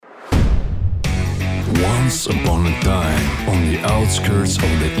Once upon a time, on the outskirts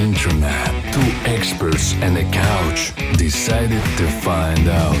of the internet, two experts and a couch decided to find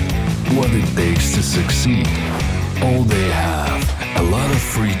out what it takes to succeed. All they have, a lot of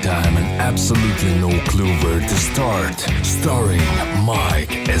free time and absolutely no clue where to start. Starring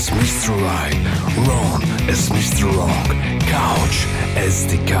Mike as Mr. Right, Ron as Mr. Wrong, Couch as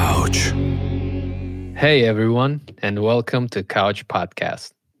the Couch. Hey everyone, and welcome to Couch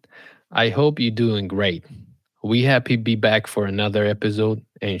Podcast. I hope you're doing great. We happy be back for another episode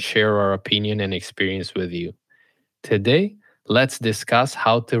and share our opinion and experience with you. Today, let's discuss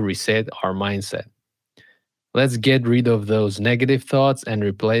how to reset our mindset. Let's get rid of those negative thoughts and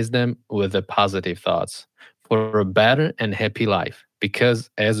replace them with the positive thoughts for a better and happy life. Because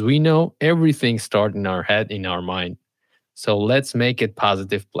as we know, everything starts in our head, in our mind. So let's make it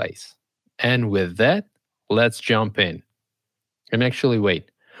positive place. And with that, let's jump in. And actually, wait.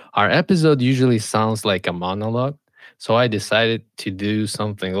 Our episode usually sounds like a monologue, so I decided to do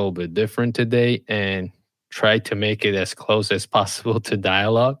something a little bit different today and try to make it as close as possible to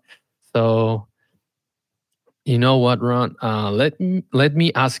dialogue. So, you know what, Ron? Let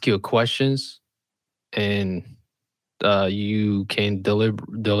me ask you questions, and you can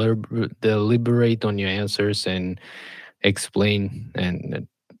deliberate on your answers and explain and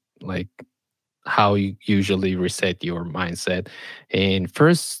like how you usually reset your mindset. And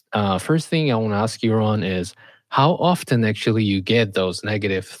first thing I want to ask you on is how often actually you get those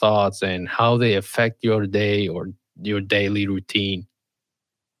negative thoughts and how they affect your day or your daily routine.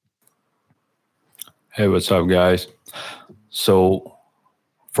 Hey, what's up, guys? So,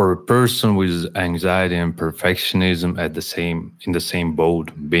 for a person with anxiety and perfectionism in the same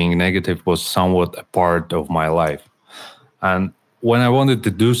boat, being negative was somewhat a part of my life. And when I wanted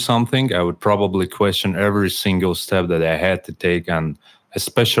to do something, I would probably question every single step that I had to take, and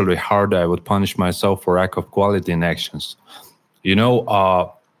especially hard, I would punish myself for lack of quality in actions.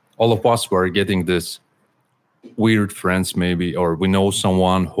 All of us were getting this weird friends, maybe, or we know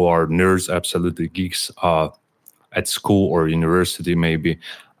someone who are nerds, absolutely geeks at school or university, maybe.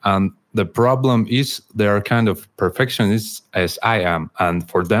 And the problem is they are kind of perfectionists as I am. And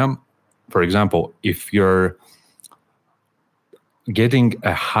for them, for example, if you're getting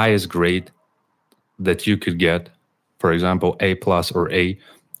a highest grade that you could get, for example, A plus or A,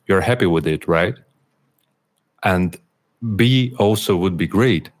 you're happy with it, right? And B also would be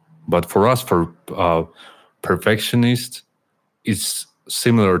great. But for us, for perfectionists, it's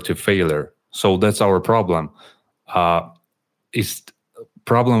similar to failure. So that's our problem. Is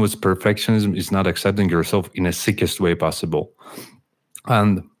problem with perfectionism is not accepting yourself in the sickest way possible.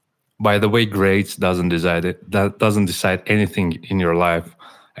 And by the way, grades doesn't decide anything in your life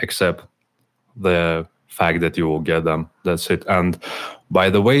except the fact that you will get them. That's it. And by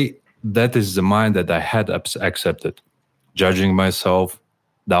the way, that is the mind that I had accepted, judging myself,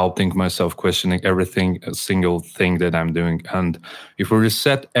 doubting myself, questioning everything, a single thing that I'm doing. And if we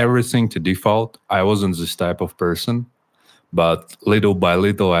reset everything to default, I wasn't this type of person. But little by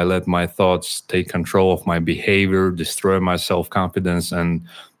little, I let my thoughts take control of my behavior, destroy my self-confidence, and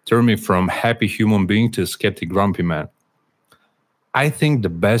turn me from happy human being to skeptic grumpy man. I think the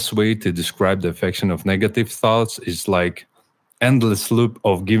best way to describe the affection of negative thoughts is like endless loop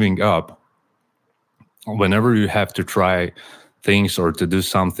of giving up. Whenever you have to try things or to do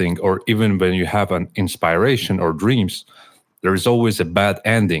something, or even when you have an inspiration or dreams, there is always a bad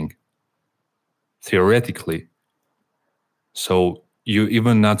ending, theoretically. So you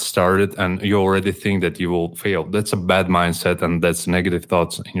even not started and you already think that you will fail. That's a bad mindset, and that's negative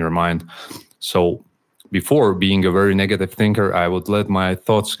thoughts in your mind. So before being a very negative thinker, I would let my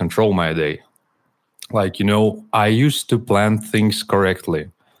thoughts control my day. I used to plan things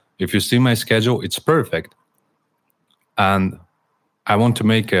correctly. If you see my schedule, it's perfect. And I want to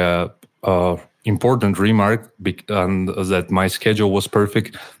make a important remark that my schedule was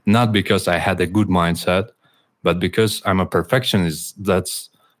perfect, not because I had a good mindset, but because I'm a perfectionist.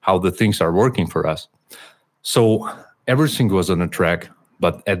 That's how the things are working for us. So everything was on a track,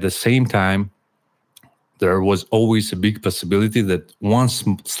 but at the same time, there was always a big possibility that one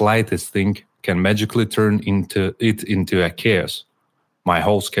slightest thing can magically turn into a chaos, my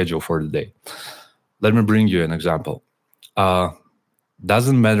whole schedule for the day. Let me bring you an example.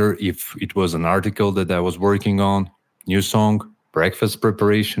 Doesn't matter if it was an article that I was working on, new song, breakfast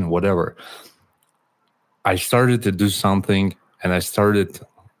preparation, whatever. I started to do something, and I started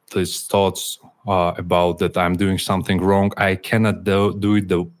these thoughts about that I'm doing something wrong. I cannot do it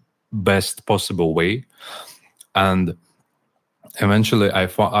the best possible way, and eventually I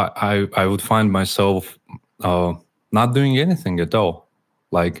would find myself not doing anything at all.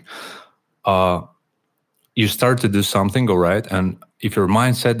 Like you start to do something, all right, and if your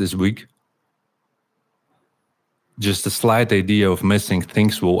mindset is weak, just a slight idea of missing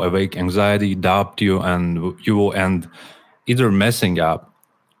things will awake anxiety, doubt you, and you will end either messing up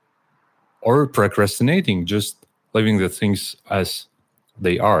or procrastinating, just leaving the things as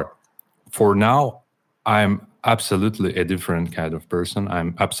they are. For now, I'm absolutely a different kind of person.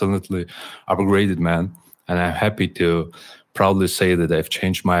 I'm absolutely upgraded man, and I'm happy to proudly say that I've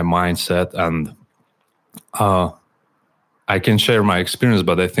changed my mindset, and I can share my experience,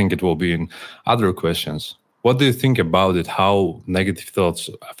 but I think it will be in other questions. What do you think about it? How negative thoughts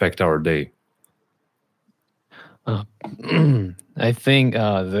affect our day? Uh, I think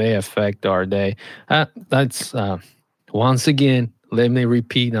they affect our day. That's once again, let me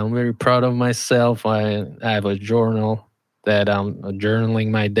repeat, I'm very proud of myself. I have a journal that I'm journaling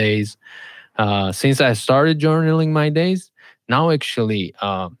my days. Since I started journaling my days, now actually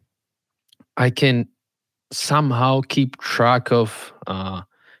I can somehow keep track of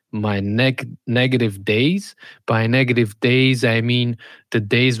my negative days. By negative days, I mean the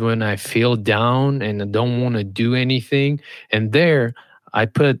days when I feel down and I don't want to do anything. And there I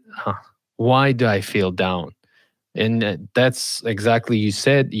put, why do I feel down? And that's exactly you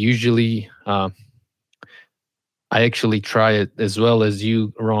said. Usually, I actually try it as well as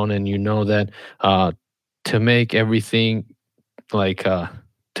you, Ron, and you know that to make everything like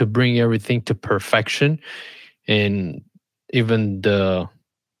to bring everything to perfection, and even the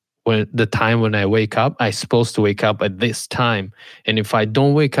time when I wake up, I supposed to wake up at this time, and if I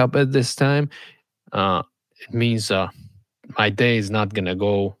don't wake up at this time, uh, it means my day is not gonna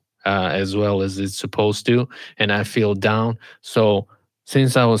go as well as it's supposed to, and I feel down. So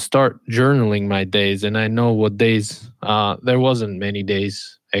since I will start journaling my days, and I know what days, there wasn't many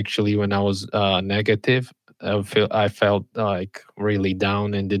days actually when I was negative. I felt like really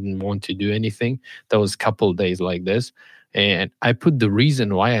down and didn't want to do anything. There was a couple days like this, and I put the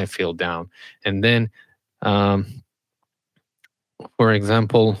reason why I feel down, and then, um, for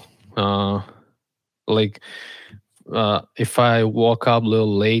example, like if I woke up a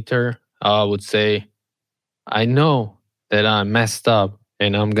little later, I would say, I know that I messed up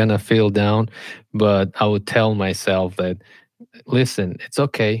and I'm gonna feel down, but I would tell myself that, listen, it's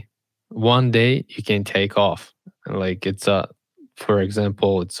okay. One day you can take off. Like it's a, for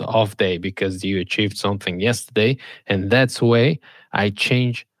example, it's an off day because you achieved something yesterday, and that's way I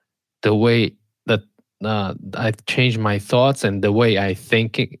change the way that I change my thoughts and the way I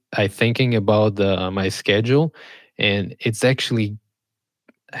thinking about my schedule, and it's actually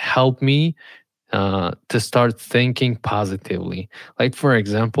helped me to start thinking positively. Like for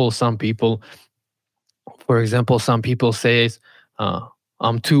example, some people says, uh,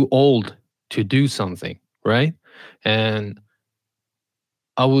 "I'm too old to do something," right? And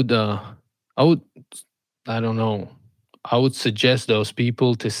I would, I would, I don't know, I would suggest those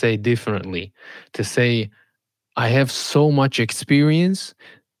people to say differently, to say, "I have so much experience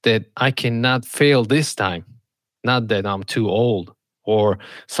that I cannot fail this time. Not that I'm too old." Or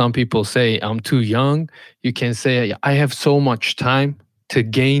some people say, "I'm too young." You can say, "I have so much time to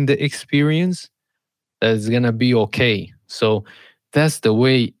gain the experience that it's going to be okay." So that's the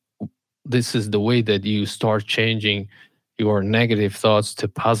way, this is the way that you start changing your negative thoughts to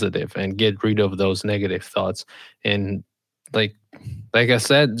positive and get rid of those negative thoughts. And like, like I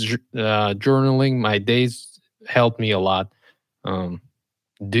said, journaling my days helped me a lot. Um,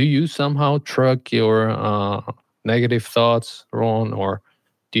 do you somehow track your negative thoughts, Ron, or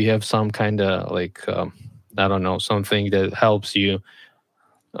do you have some kind of like I don't know, something that helps you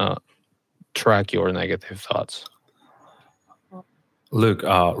uh, track your negative thoughts? Look,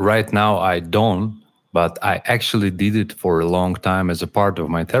 right now I don't, but I actually did it for a long time as a part of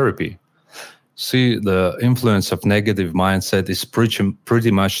my therapy. See, the influence of negative mindset is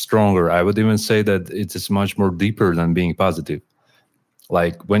pretty much stronger. I would even say that it is much more deeper than being positive.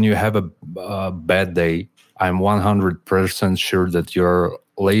 Like when you have a bad day, I'm 100% sure that you're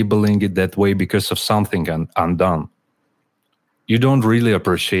labeling it that way because of something undone. You don't really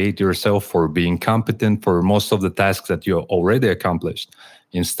appreciate yourself for being competent for most of the tasks that you already accomplished.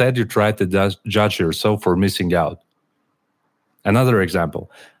 Instead, you try to judge yourself for missing out. Another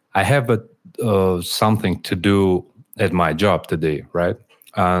example, I have something to do at my job today, right?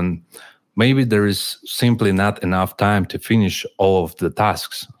 And maybe there is simply not enough time to finish all of the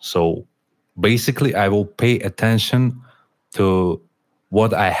tasks. So basically, I will pay attention to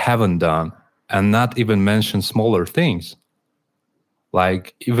what I haven't done and not even mention smaller things.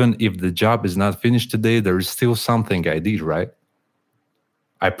 Like, even if the job is not finished today, there is still something I did, right?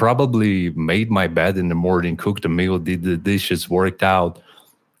 I probably made my bed in the morning, cooked a meal, did the dishes, worked out,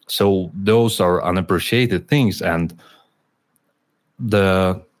 So those are unappreciated things. And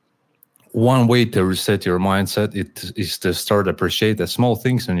the one way to reset your mindset is to start appreciate the small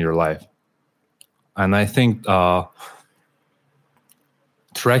things in your life. And I think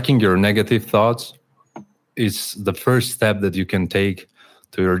tracking your negative thoughts is the first step that you can take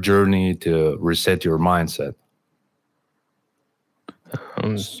to your journey to reset your mindset.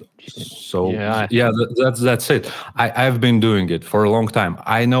 So yeah, that's it. I've been doing it for a long time.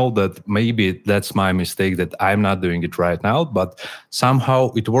 I know that maybe that's my mistake, that I'm not doing it right now, but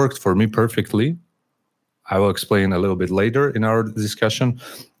somehow it worked for me perfectly. I will explain a little bit later in our discussion.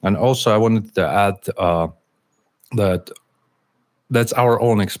 And also I wanted to add that that's our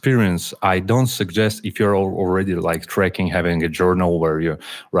own experience. I don't suggest, if you're already like tracking, having a journal where you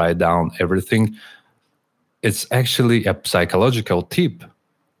write down everything, it's actually a psychological tip.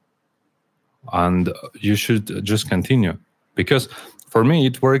 And you should just continue, because for me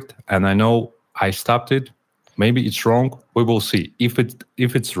it worked, and I know I stopped it. Maybe it's wrong. We will see. If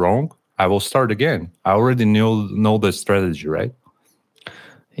it's wrong, I will start again. I already know the strategy, right?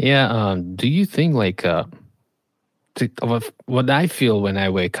 Yeah. Do you think like what I feel when I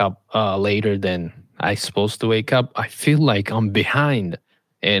wake up later than I supposed to wake up? I feel like I'm behind,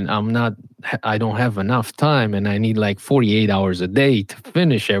 and I don't have enough time, and I need like 48 hours a day to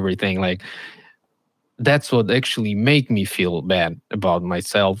finish everything. Like, that's what actually make me feel bad about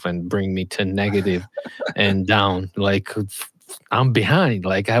myself and bring me to negative and down. Like, I'm behind.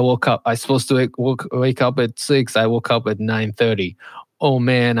 Like, I supposed to wake up at 6. I woke up at 9:30. Oh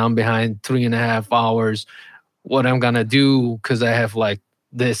man, I'm behind 3.5 hours. What I'm gonna do? Because I have like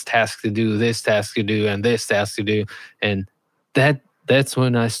this task to do, this task to do, and this task to do. And that's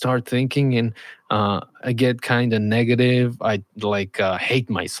when I start thinking, and I get kind of negative. I hate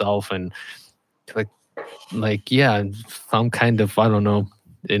myself, and yeah, I'm kind of, I don't know,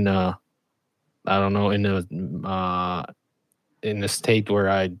 in a state where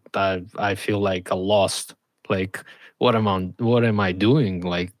I feel like a lost. Like, what am I doing?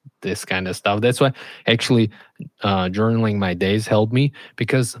 Like, this kind of stuff. That's why actually journaling my days helped me,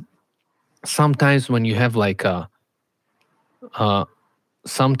 because sometimes when you have like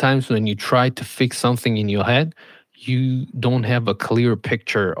sometimes when you try to fix something in your head, you don't have a clear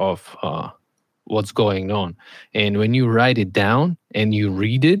picture of what's going on. And when you write it down and you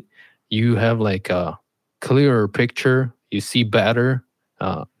read it, you have like a clearer picture. You see better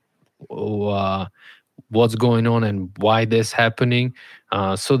what's going on and why this happening.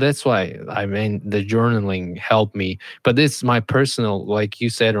 So that's why the journaling helped me. But it's my personal, like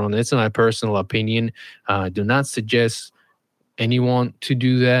you said, Ron, it's my personal opinion. Do not suggest anyone to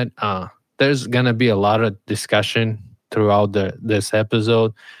do that. There's gonna be a lot of discussion throughout this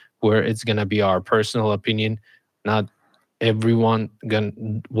episode where it's gonna be our personal opinion. Not everyone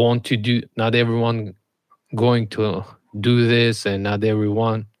not everyone going to do this, and not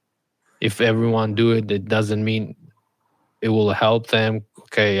everyone. If everyone do it, it doesn't mean it will help them.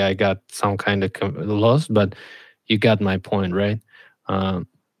 Okay, I got some kind of loss, but you got my point, right?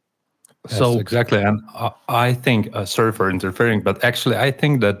 Yes, exactly. And I think, sorry for interfering, but actually I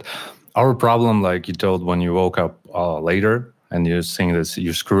think that our problem, like you told, when you woke up later and you think that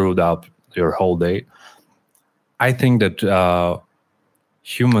you screwed up your whole day, I think that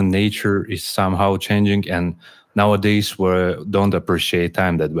human nature is somehow changing, and nowadays we don't appreciate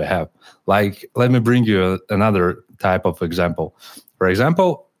time that we have. Like, let me bring you another type of example. For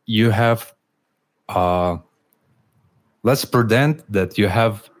example, you have, let's pretend that you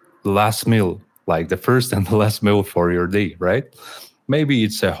have the last meal, like the first and the last meal for your day, right? Maybe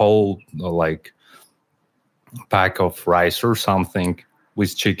it's a whole like pack of rice or something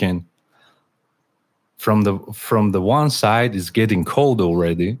with chicken. From the one side is getting cold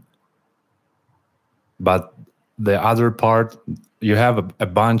already, but the other part, you have a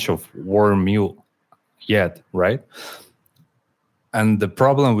bunch of warm meal yet, right? And the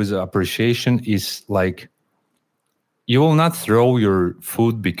problem with appreciation is like, you will not throw your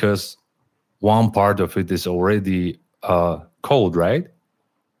food because one part of it is already cold, right?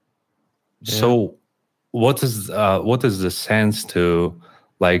 Yeah. So what is the sense to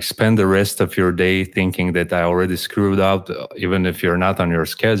like spend the rest of your day thinking that I already screwed up, even if you're not on your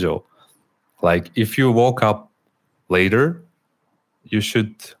schedule? Like, if you woke up later, you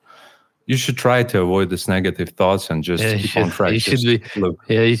should try to avoid these negative thoughts and just keep on track. You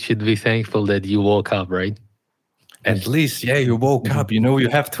should be thankful that you woke up, right? At least, yeah, you woke up. You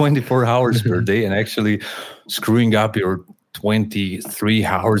have 24 hours per day, and actually screwing up your 23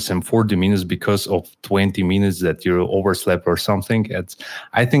 hours and 40 minutes because of 20 minutes that you overslept or something.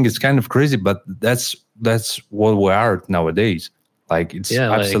 I think it's kind of crazy, but that's what we are nowadays. Like it's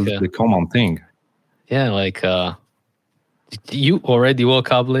Yeah, absolutely common thing. yeah, you already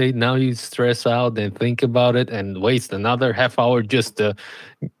woke up late. Now you stress out and think about it and waste another half hour just to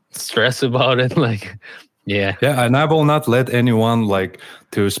stress about it. Like, yeah, Yeah, and I will not let anyone like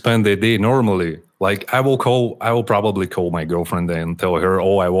to spend the day normally. Like I will probably call my girlfriend and tell her,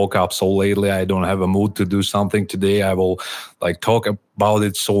 "Oh, I woke up so lately. I don't have a mood to do something today." I will like talk about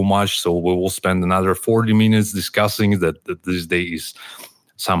it so much, so we will spend another 40 minutes discussing that this day is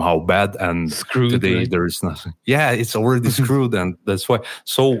somehow bad and screwed, today right? there is nothing. Yeah, it's already screwed, and that's why.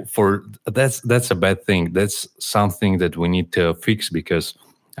 So for that's a bad thing. That's something that we need to fix because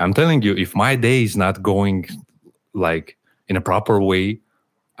I'm telling you, if my day is not going like in a proper way,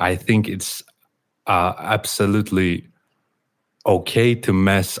 I think it's absolutely okay to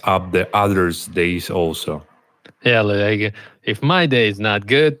mess up the others' days also. Yeah, if my day is not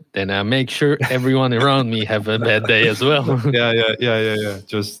good, then I make sure everyone around me have a bad day as well. Yeah.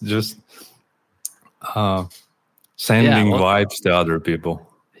 Just uh, Yeah, sending well, vibes to other people.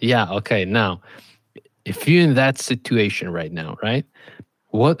 yeah, okay. Now, if you're in that situation right now, right?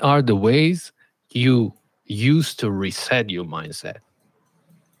 What are the ways you use to reset your mindset?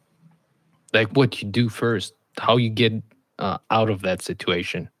 Like what you do first, how you get out of that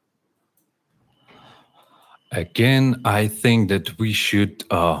situation. Again, I think that we should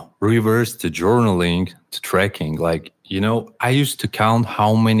reverse the journaling to tracking. Like, I used to count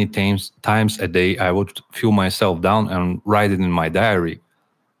how many times a day I would feel myself down and write it in my diary.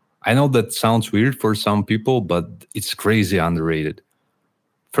 I know that sounds weird for some people, but it's crazy underrated.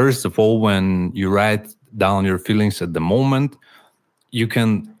 First of all, when you write down your feelings at the moment, you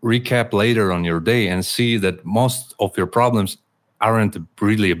can recap later on your day and see that most of your problems aren't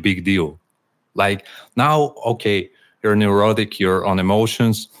really a big deal. Like now, okay, you're neurotic, you're on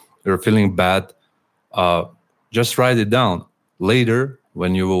emotions, you're feeling bad. Uh, just write it down. Later,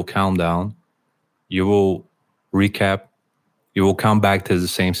 when you will calm down, you will recap, you will come back to the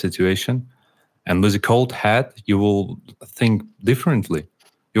same situation. And with a cold head, you will think differently.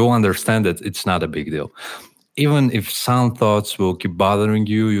 You will understand that it's not a big deal. Even if some thoughts will keep bothering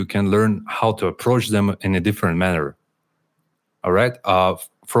you, you can learn how to approach them in a different manner. All right.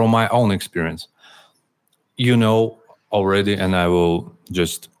 From my own experience, you know already, and I will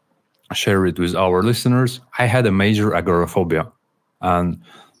just share it with our listeners. I had a major agoraphobia and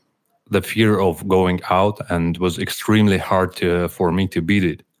the fear of going out, and was extremely hard for me to beat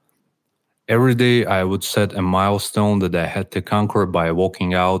it. Every day, I would set a milestone that I had to conquer by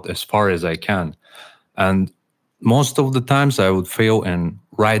walking out as far as I can. And most of the times, I would fail and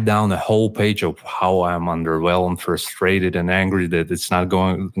write down a whole page of how I'm underwhelmed, frustrated, and angry that it's not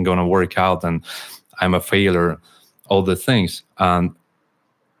going to work out, and I'm a failure, all the things. And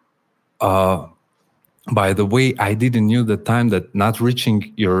uh, by the way, I didn't knew the time that not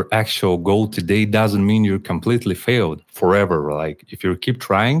reaching your actual goal today doesn't mean you completely failed forever. Like if you keep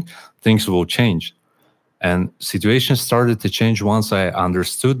trying, things will change. And situations started to change once I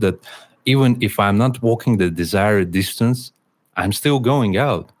understood that even if I'm not walking the desired distance, I'm still going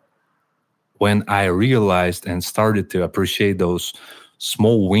out. When I realized and started to appreciate those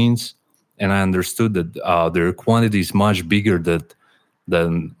small wins, and I understood that their quantity is much bigger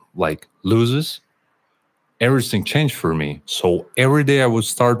than like loses, everything changed for me. So every day I would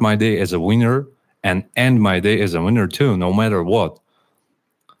start my day as a winner and end my day as a winner too, no matter what.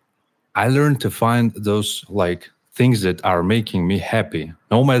 I learned to find those like things that are making me happy,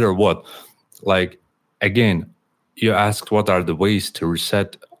 no matter what. Like, again, you asked what are the ways to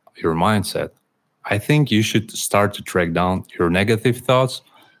reset your mindset. I think you should start to track down your negative thoughts,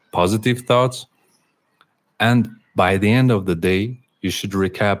 positive thoughts, and by the end of the day, you should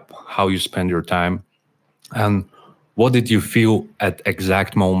recap how you spend your time and what did you feel at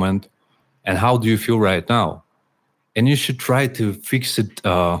exact moment and how do you feel right now. And you should try to fix it,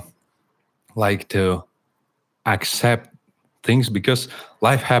 like to accept things because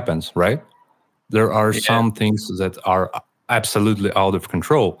life happens, right? There are Yeah. some things that are absolutely out of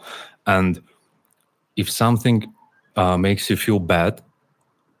control. And if something makes you feel bad,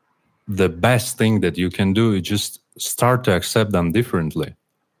 the best thing that you can do is just start to accept them differently.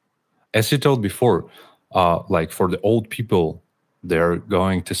 As you told before, like for the old people, they're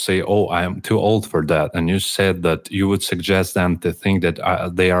going to say, "Oh, I am too old for that," and you said that you would suggest them to think that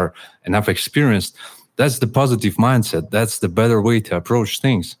they are enough experienced. That's the positive mindset. That's the better way to approach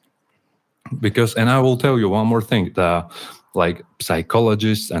things. Because, and I will tell you one more thing: like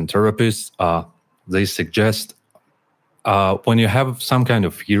psychologists and therapists, they suggest when you have some kind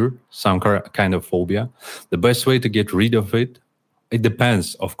of fear, some kind of phobia, the best way to get rid of it, it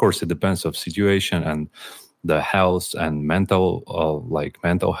depends. Of course, it depends of situation and the health and mental, like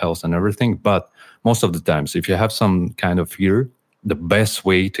mental health and everything. But most of the times, if you have some kind of fear, the best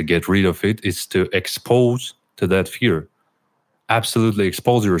way to get rid of it is to expose to that fear. Absolutely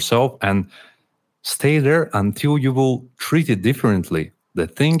expose yourself and stay there until you will treat it differently. The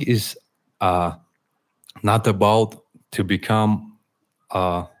thing is not about to become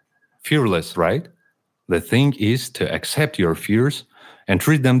fearless, right? The thing is to accept your fears and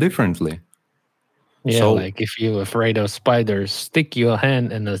treat them differently. Yeah, So like if you're afraid of spiders, stick your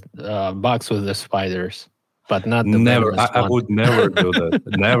hand in a box with the spiders, but not the never, venomous I one. would never do that.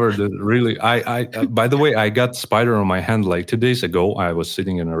 Never do. Really, by the way, I got spider on my hand like 2 days ago. I was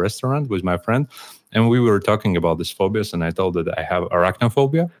sitting in a restaurant with my friend, and we were talking about these phobias, and I told her that I have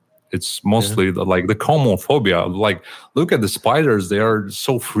arachnophobia. It's Yeah. mostly like the common phobia. Like, look at the spiders; they are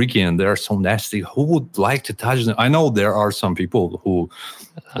so freaky and they are so nasty. Who would like to touch them? I know there are some people who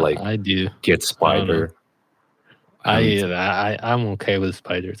like I do. get I don't know. spider, and I'm okay with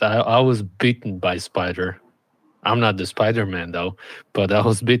spiders. I was bitten by spider. I'm not the Spider Man though, but I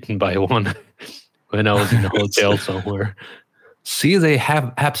was bitten by one when I was in a hotel somewhere. see, they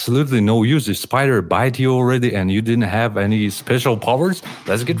have absolutely no use. If spider bite you already and you didn't have any special powers,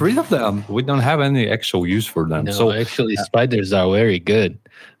 let's get rid of them. We don't have any actual use for them. No, So actually, spiders are very good.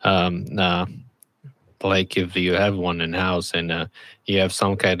 Like if you have one in house and you have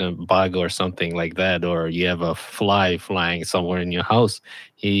some kind of bug or something like that, or you have a fly flying somewhere in your house,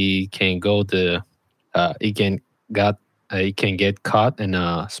 he can go to, he can got, he can get caught in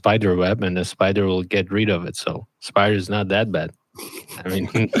a spider web, and the spider will get rid of it. So spider is not that bad. I mean,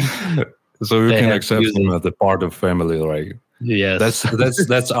 so you they can have accept used them it. as a part of family, right? Yes,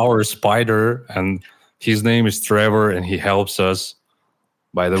 That's our spider, and his name is Trevor, and he helps us.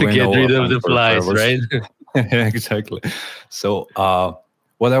 By the to way, get no rid of offense the for flies, Trevor's. right? Exactly. So,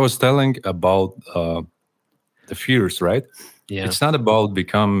 what I was telling about the fears, right? Yeah, It's not about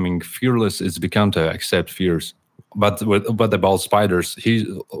becoming fearless; it's become to accept fears. But about spiders,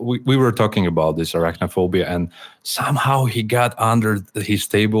 we were talking about this arachnophobia, and somehow he got under his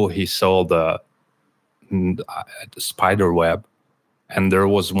table. He saw the spider web, and there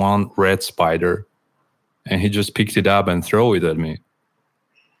was one red spider, and he just picked it up and threw it at me.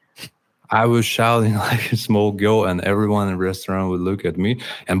 I was shouting like a small girl, and everyone in the restaurant would look at me.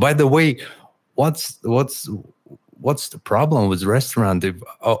 And by the way, what's what's what's the problem with restaurant? If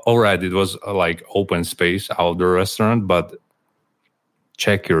all right, it was like open space outdoor restaurant, but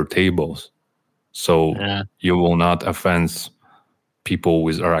check your tables so uh, you will not offend people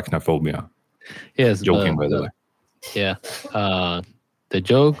with arachnophobia. yes, Joking, by the way. yeah. The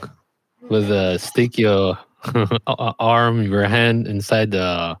joke with stick your arm, your hand inside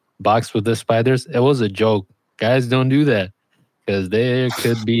the box with the spiders. It was a joke. Guys, don't do that because there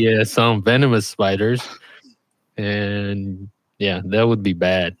could be some venomous spiders, and yeah, that would be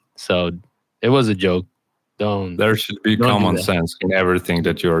bad. So it was a joke. Don't There should be don't do common that. sense in everything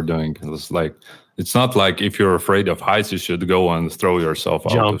that you're doing. It's like it's not like if you're afraid of heights, you should go and throw yourself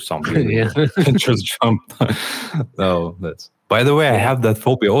out Jump. of some building Yeah. and just jump. No, that's. By the way, I Yeah. have that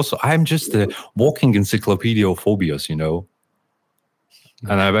phobia also. I'm just a walking encyclopedia of phobias,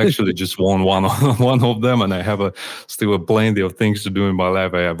 and I've actually just won one one of them, and I have still plenty of things to do in my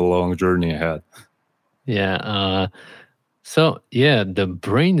life. I have a long journey ahead. Yeah. So yeah, the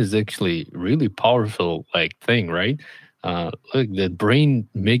brain is actually really powerful like thing, right? Look, the brain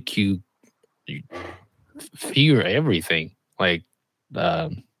make you fear everything. Like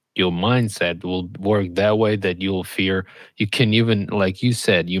your mindset will work that way that you'll fear. You can even, like you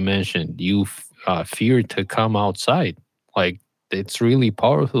said, you mentioned you fear to come outside. Like it's really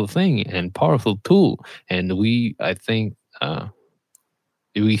powerful thing and powerful tool, and I think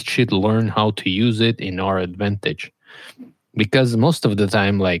we should learn how to use it in our advantage because most of the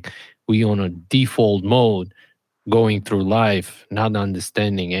time like we on a default mode going through life not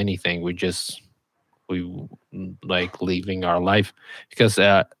understanding anything we like living our life because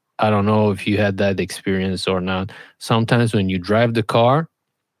I don't know if you had that experience or not. Sometimes when you drive the car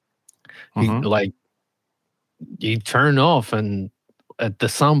Mhm. like you turn off and at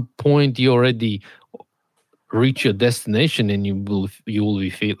some point you already reach your destination and you will be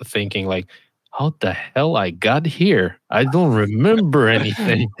thinking like how the hell I got here, I don't remember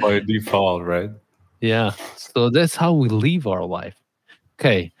anything. By default, right? Yeah. So that's how we live our life.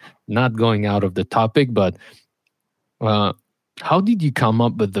 Okay. Not going out of the topic, but uh, how did you come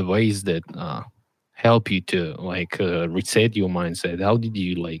up with the ways that help you to like reset your mindset? How did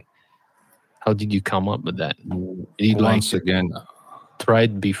you come up with that? Did you like Once again,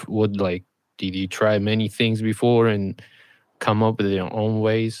 tried before? What like did you try many things before and come up with your own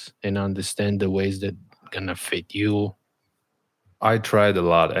ways and understand the ways that gonna fit you. I tried a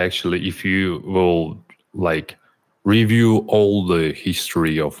lot actually. If you will like review all the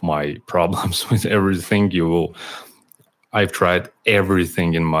history of my problems with everything, you will. I've tried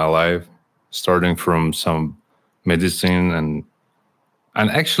everything in my life, starting from some medicine and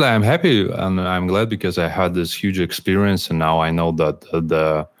actually I'm happy and I'm glad because I had this huge experience and now I know that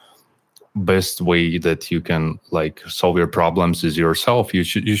the best way that you can like solve your problems is yourself. You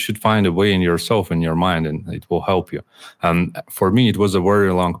should find a way in yourself, in your mind, and it will help you. And for me it was a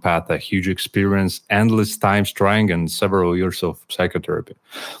very long path, a huge experience, endless times trying, and several years of psychotherapy.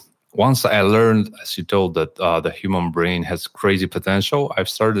 Once I learned, as you told, that the human brain has crazy potential, I've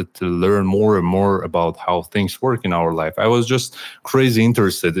started to learn more and more about how things work in our life. I was just crazy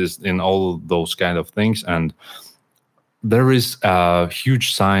interested in all of those kind of things. And there is a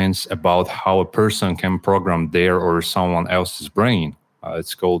huge science about how a person can program their or someone else's brain.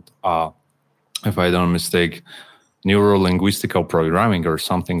 It's called, if I don't mistake, neuro-linguistical programming or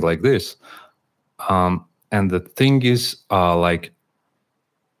something like this. And the thing is, like,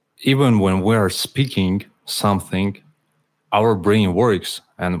 even when we are speaking something, our brain works,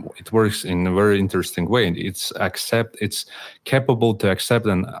 and it works in a very interesting way. It's capable to accept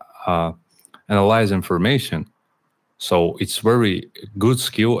and analyze information. So it's very good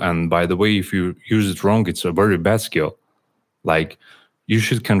skill. And by the way, if you use it wrong, it's a very bad skill. Like, you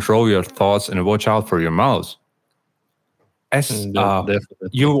should control your thoughts and watch out for your mouth. As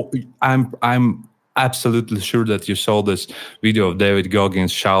I'm absolutely sure that you saw this video of David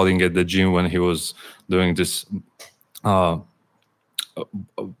Goggins shouting at the gym when he was doing this,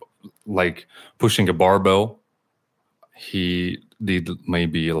 like pushing a barbell. He did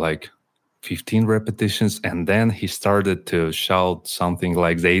maybe like 15 repetitions, and then he started to shout something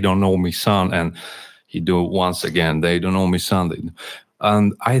like, "They don't know me, son," and he do once again, "They don't know me, son."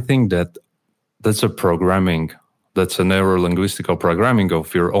 And I think that that's a programming. That's a neuro-linguistical programming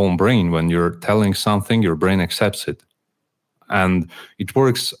of your own brain. When you're telling something, your brain accepts it. And it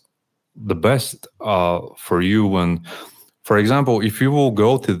works the best for you when, for example, if you will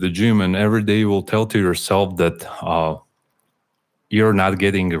go to the gym and every day you will tell to yourself that you're not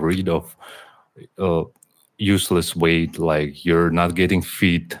getting rid of useless weight, like you're not getting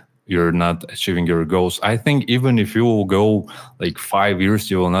fit, you're not achieving your goals. I think even if you will go like 5 years,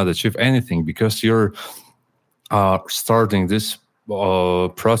 you will not achieve anything because you're starting this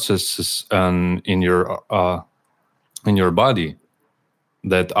processes in your body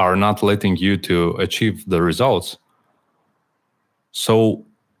that are not letting you to achieve the results. So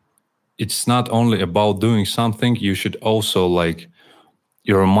it's not only about doing something, you should also like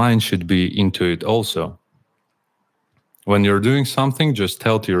your mind should be into it also. When you're doing something, just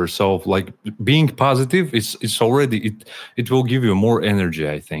tell to yourself, like, being positive, it's already it will give you more energy,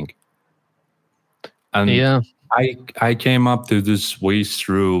 I think. And Yeah. I came up to this ways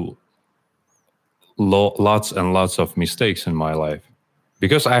through lots and lots of mistakes in my life,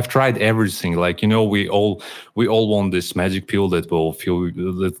 because I've tried everything. Like, we all want this magic pill that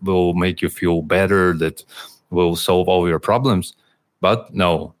will make you feel better, that will solve all your problems. But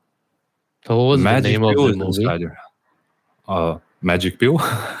no, So what was the name of the movie? Magic Pill.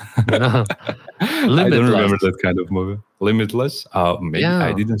 I don't remember that kind of movie. Limitless. Maybe Yeah.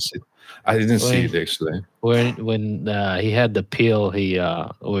 I didn't see it actually. When he had the pill, he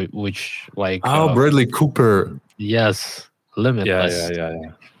which like Bradley Cooper. yes, Limitless.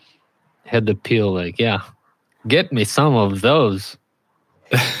 Yeah. Had the pill, like, yeah, get me some of those.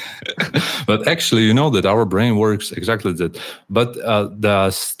 But actually, that our brain works exactly that. But the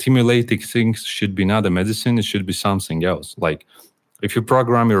stimulating things should be not a medicine; it should be something else. Like, if you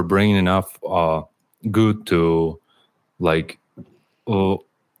program your brain enough, good to like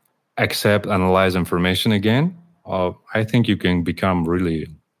accept, analyze information again, I think you can become really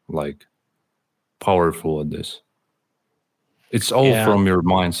like powerful at this. It's all from your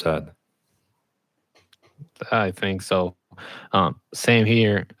mindset. I think so. Same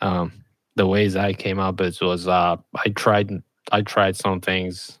here. The ways I came up was I tried some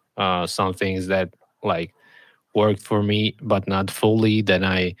things that like worked for me, but not fully. Then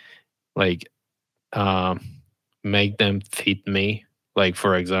I like make them fit me. Like,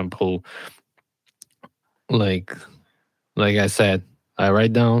 for example, like I said, I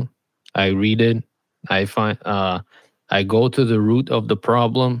write down, I read it, I find I go to the root of the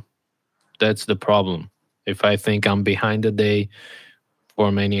problem. That's the problem. If I think I'm behind the day for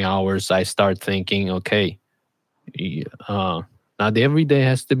many hours, I start thinking, okay, not every day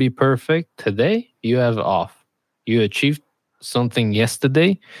has to be perfect. Today, you have off. You achieved something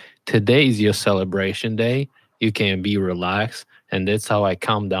yesterday. Today is your celebration day. You can be relaxed. And that's how I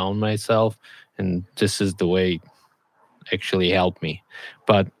calm down myself. and this is the way it actually helped me.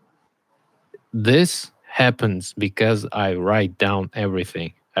 But this happens because I write down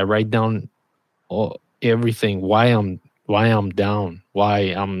everything. I write down everything, why I'm down, why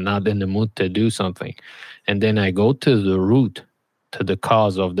I'm not in the mood to do something, and then I go to the root, to the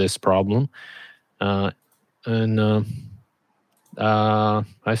cause of this problem, uh, and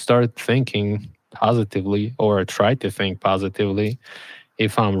I start thinking positively, or try to think positively.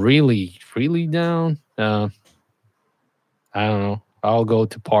 If I'm really really down, I don't know. I'll go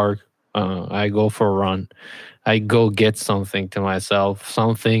to park. I go for a run. I go get something to myself.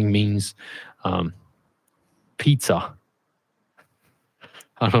 Something means um, pizza.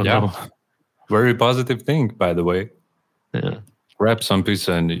 I don't Yeah, know. very positive thing, by the way. Yeah, Grab some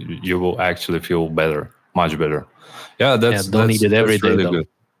pizza and you will actually feel better, much better. Yeah, yeah. Don't eat it every that's day really though. good.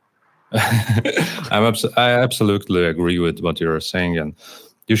 I absolutely agree with what you're saying, and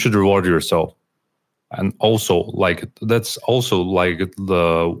you should reward yourself. And also, like that's also like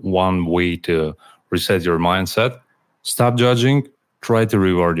the one way to reset your mindset. Stop judging. Try to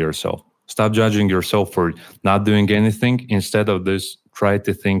reward yourself. Stop judging yourself for not doing anything. Instead of this, try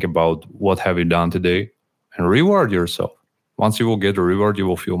to think about what have you done today, and reward yourself. Once you will get a reward, you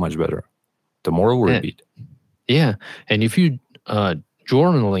will feel much better. Tomorrow will Yeah, repeat. yeah. And if you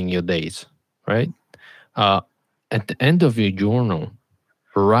journaling your days, right? Uh, at the end of your journal,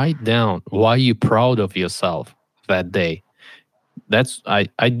 write down why you're proud of yourself that day. That's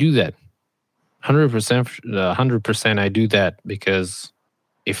I do that 100%. 100% I do that because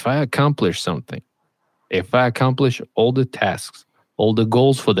if I accomplish something, if I accomplish all the tasks, all the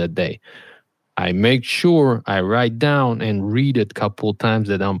goals for that day, I make sure I write down and read it a couple times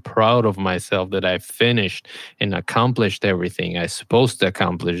that I'm proud of myself, that I finished and accomplished everything I supposed to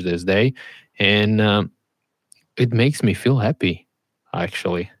accomplish this day, and it makes me feel happy.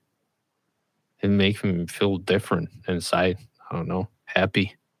 Actually, it makes me feel different inside. I don't know,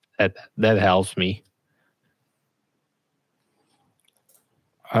 happy. That helps me.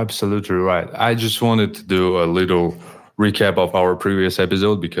 Absolutely right. I just wanted to do a little recap of our previous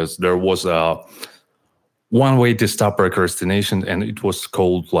episode because there was one way to stop procrastination, and it was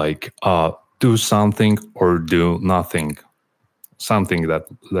called like do something or do nothing. Something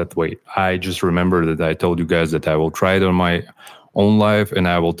that way. I just remember that I told you guys that I will try it on my own life and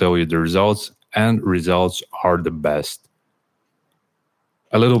I will tell you the results, and results are the best.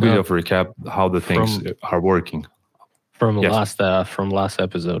 A little bit Uh, of recap how the things from are working. Yes. from last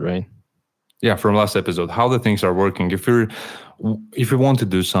episode, right? Yeah, from last episode, how the things are working. If you want to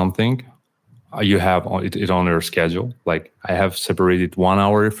do something, you have it on your schedule. Like I have separated 1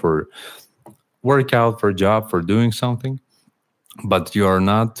 hour for workout, for job, for doing something, but you are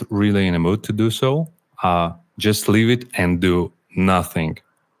not really in a mood to do so. Just leave it and do nothing.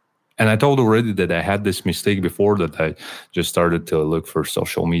 And I told already that I had this mistake before, that I just started to look for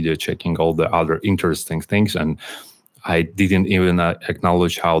social media, checking all the other interesting things, and I didn't even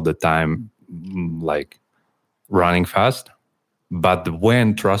acknowledge how the time like running fast. But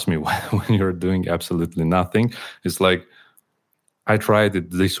when, trust me, when you're doing absolutely nothing, it's like I tried it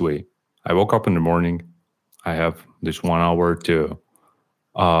this way. I woke up in the morning. I have this 1 hour to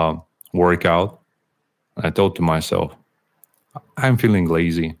work out. I thought to myself, I'm feeling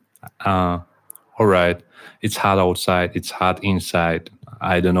lazy. All right, it's hot outside. It's hot inside.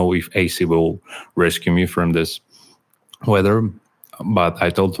 I don't know if AC will rescue me from this weather. But I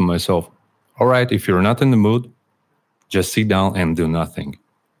told to myself, all right, if you're not in the mood, just sit down and do nothing.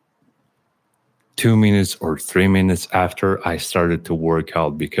 2 minutes or 3 minutes after, I started to work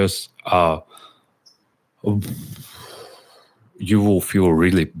out because you will feel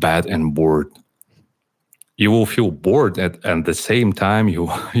really bad and bored. You will feel bored at the same time. You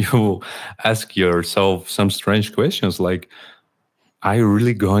will ask yourself some strange questions like, are you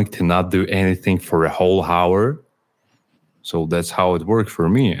really going to not do anything for a whole hour? So that's how it worked for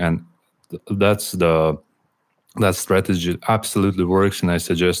me. And that strategy absolutely works, and I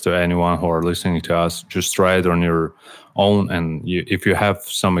suggest to anyone who are listening to us, just try it on your own. And if you have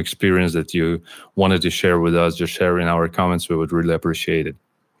some experience that you wanted to share with us, just share in our comments. We would really appreciate it.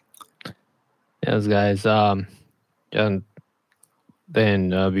 Yes, guys. And then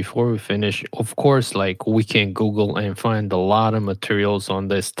before we finish, of course, like we can Google and find a lot of materials on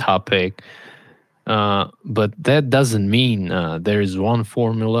this topic. But that doesn't mean there is one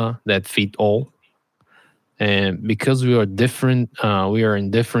formula that fit all. And because we are different, we are in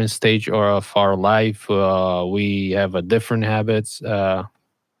different stage of our life. We have a different habits.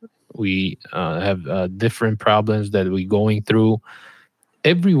 We have different problems that we're going through.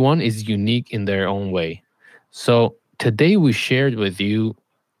 Everyone is unique in their own way. So today we shared with you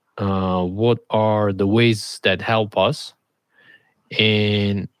what are the ways that help us,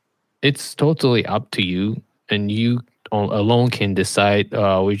 and it's totally up to you, and you alone can decide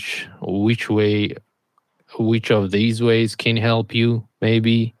which of these ways can help you.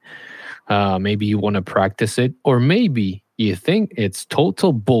 Maybe you want to practice it, or maybe you think it's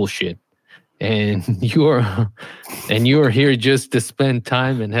total bullshit, and you're here just to spend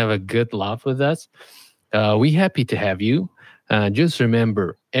time and have a good laugh with us. We happy to have you. Just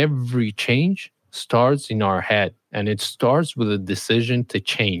remember, every change starts in our head, and it starts with a decision to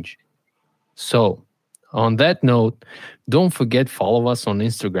change. So, on that note, don't forget follow us on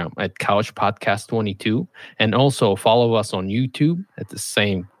Instagram at Couch Podcast 22, and also follow us on YouTube at the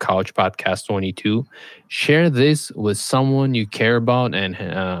same Couch Podcast 22. Share this with someone you care about, and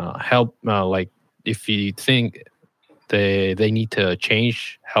help. Like, if you think they need to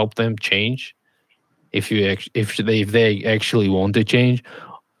change, help them change. If they actually want to change,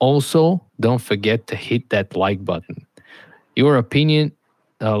 also don't forget to hit that like button. Your opinion,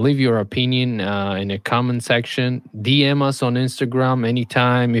 leave your opinion in the comment section. DM us on Instagram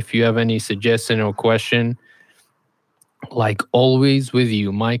anytime if you have any suggestion or question. Like always, with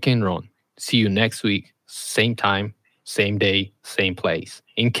you, Mike and Ron. See you next week, same time, same day, same place.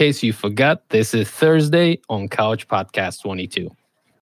 In case you forgot, this is Thursday on Couch Podcast 22.